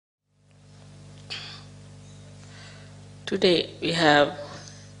Today we have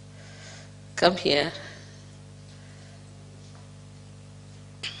come here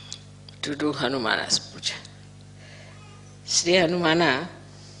to do Hanumana's puja. Shri Hanumana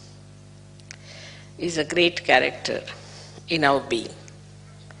is a great character in our being.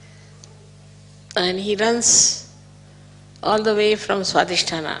 And he runs all the way from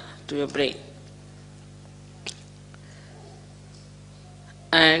Swadhisthana to your brain.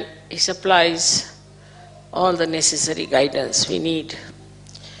 And he supplies all the necessary guidance we need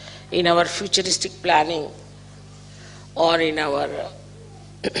in our futuristic planning or in our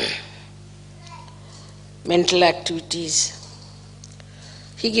mental activities.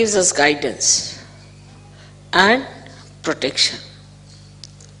 He gives us guidance and protection.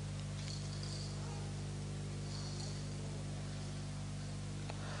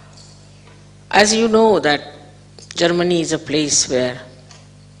 As you know that Germany is a place where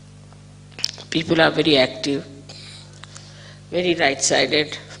people are very active, very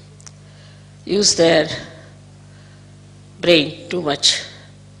right-sided, use their brain too much,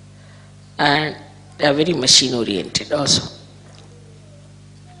 and they are very machine-oriented also.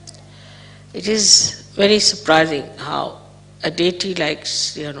 It is very surprising how a deity like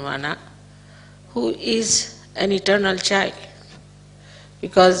Shri Hanumana, who is an eternal child,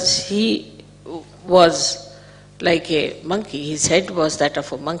 because he was like a monkey, his head was that of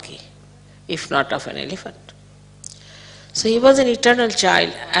a monkey, if not of an elephant. So he was an eternal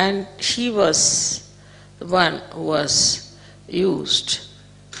child, and he was the one who was used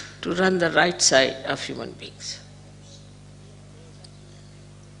to run the right side of human beings.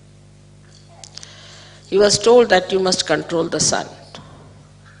 He was told that you must control the sun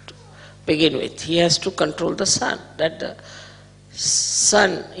to begin with. He has to control the sun, that the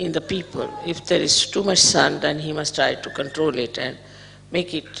sun in the people, if there is too much sun, then he must try to control it and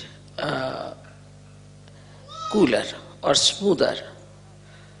make it cooler or smoother.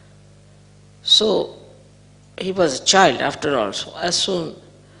 So he was a child after all. So as soon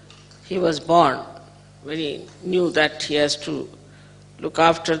he was born, when he knew that he has to look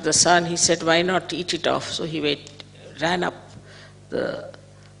after the sun, he said, why not eat it off? So he ran up the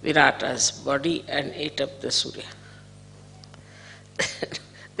Virata's body and ate up the Surya.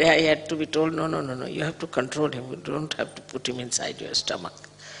 There he had to be told, no, you have to control him. You don't have to put him inside your stomach.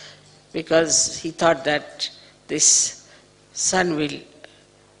 Because he thought that this sun will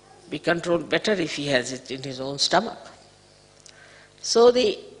be controlled better if he has it in his own stomach. So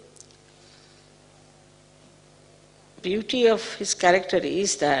the beauty of his character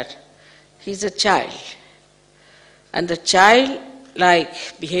is that he is a child. And the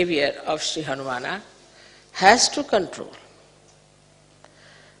childlike behavior of Shri Hanumana has to control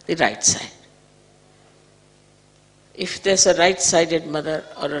the right side. If there's a right-sided mother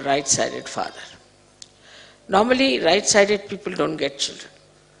or a right-sided father. Normally, right-sided people don't get children,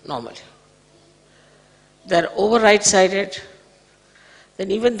 normally. They're over right-sided,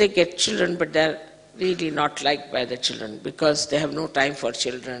 then even they get children, but they're really not liked by the children because they have no time for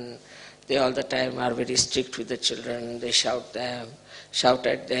children. They all the time are very strict with the children. They shout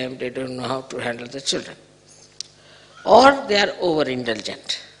at them, they don't know how to handle the children. Or they are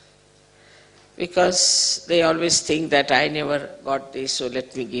over-indulgent because they always think that I never got this, so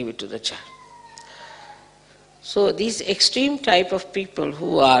let me give it to the child. So these extreme type of people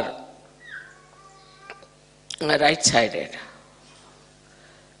who are right-sided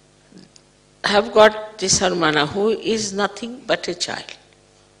have got this Hanumana who is nothing but a child.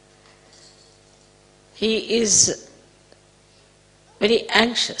 He is very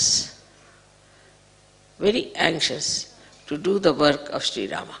anxious to do the work of Sri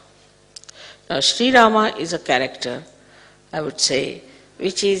Rama. Now Sri Rama is a character, I would say,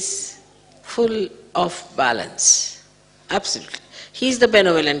 which is full of balance. Absolutely. He is the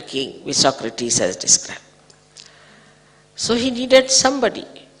benevolent king, which Socrates has described. So he needed somebody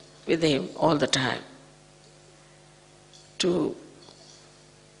with him all the time to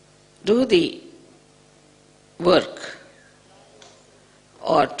do the work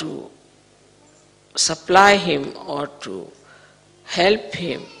or to supply him or to help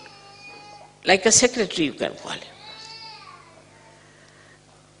him, like a secretary you can call him.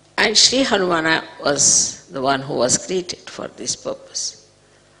 And Shri Hanumana was the one who was created for this purpose.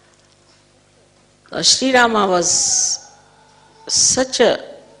 Now, Sri Rama was such a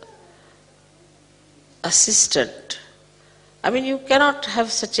assistant. I mean, you cannot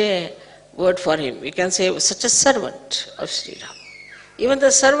have such a word for him. You can say such a servant of Sri Rama. Even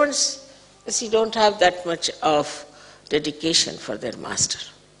the servants, you see, don't have that much of dedication for their master.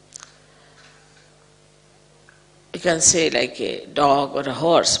 You can say like a dog or a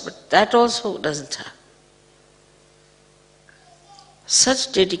horse, but that also doesn't have.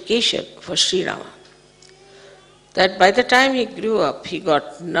 such dedication for Sri Rama that by the time he grew up, he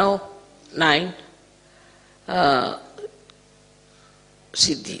got now 9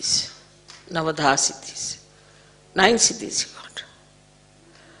 siddhis, Navadha siddhis. 9 siddhis he got.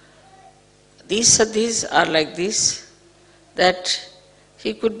 These siddhis are like this, that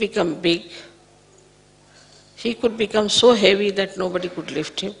he could become big, he could become so heavy that nobody could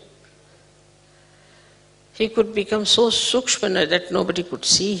lift him, he could become so sukshmana that nobody could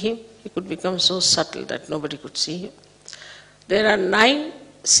see him, he could become so subtle that nobody could see him. There are 9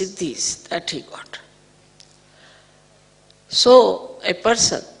 siddhis that he got. So a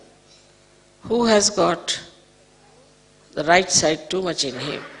person who has got the right side too much in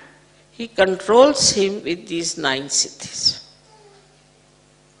him, he controls him with these 9 siddhis.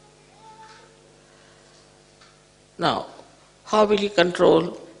 Now, how will he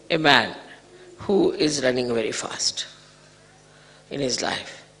control a man who is running very fast in his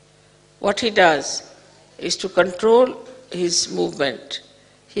life? What he does is to control his movement.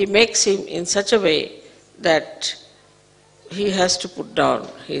 He makes him in such a way that he has to put down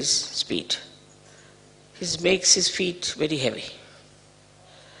his speed. He makes his feet very heavy.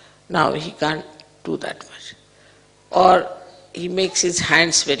 Now he can't do that much. Or he makes his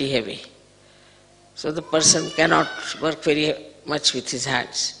hands very heavy. So the person cannot work very much with his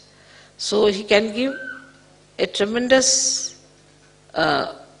hands. So he can give a tremendous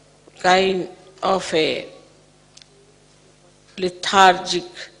kind of a lethargic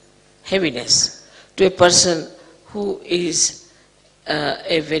heaviness to a person who is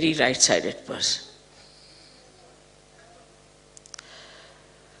a very right-sided person.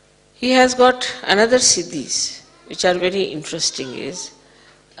 He has got another siddhis, which are very interesting, is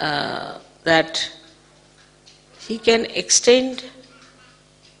that he can extend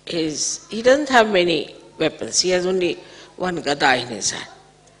he doesn't have many weapons, he has only one gada in his hand.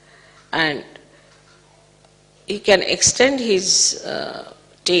 And he can extend his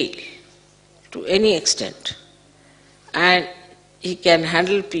tail to any extent, and he can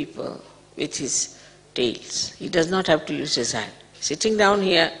handle people with his tails. He does not have to use his hand. Sitting down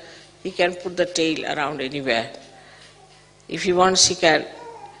here, he can put the tail around anywhere. If he wants, he can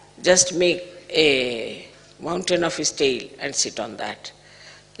just make a mountain of his tail and sit on that.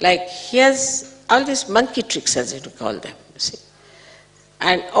 Like he has all these monkey tricks, as you call them, you see.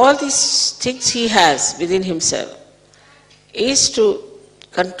 And all these things he has within himself is to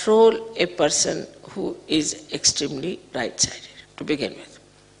control a person who is extremely right-sided, to begin with.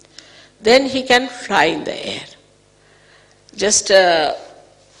 Then he can fly in the air. Just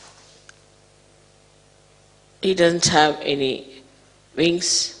he doesn't have any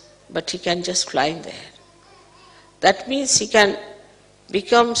wings, but he can just fly in the air. That means he can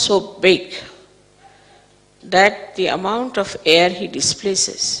become so big that the amount of air he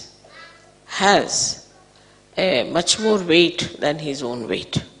displaces has a much more weight than his own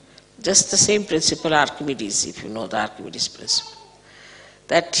weight. Just the same principle Archimedes, if you know the Archimedes principle.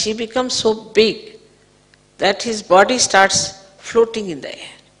 That he becomes so big that his body starts floating in the air.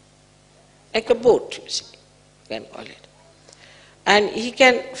 Like a boat, you see, you can call it. And he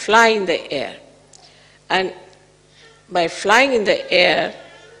can fly in the air. And by flying in the air,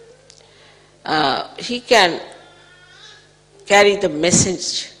 he can carry the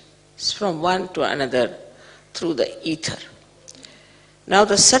message from one to another through the ether. Now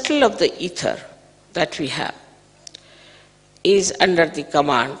the subtle of the ether that we have is under the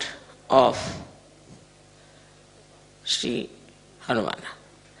command of Shri Hanuman.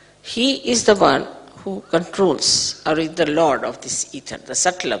 He is the one who controls, or is the lord of this ether, the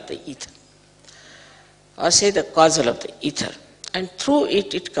subtle of the ether, or say the causal of the ether, and through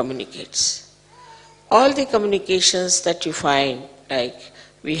it, it communicates. All the communications that you find, like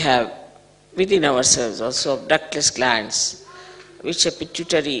we have within ourselves also ductless glands, which a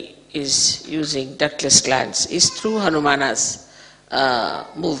pituitary is using, ductless glands, is through Hanumana's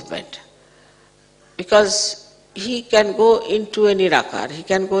movement. Because he can go into a nirakar, he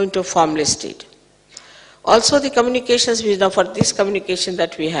can go into a formless state. Also the communications, we know for this communication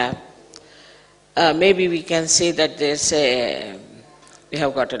that we have, maybe we can say that we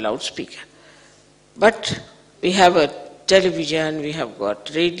have got a loudspeaker. But we have a television, we have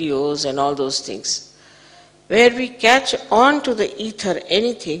got radios and all those things. Where we catch on to the ether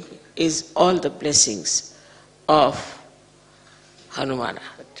anything is all the blessings of Hanumana.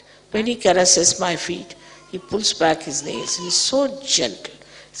 When he caresses my feet, he pulls back his nails. He is so gentle,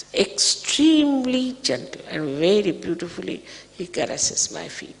 extremely gentle, and very beautifully he caresses my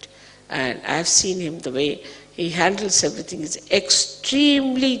feet. And I have seen him the way he handles everything in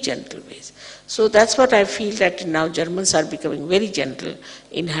extremely gentle ways. So that's what I feel, that now Germans are becoming very gentle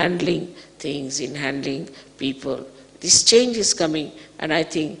in handling things, in handling people. This change is coming, and I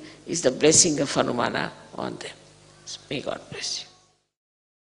think is the blessing of Hanumana on them. So may God bless you.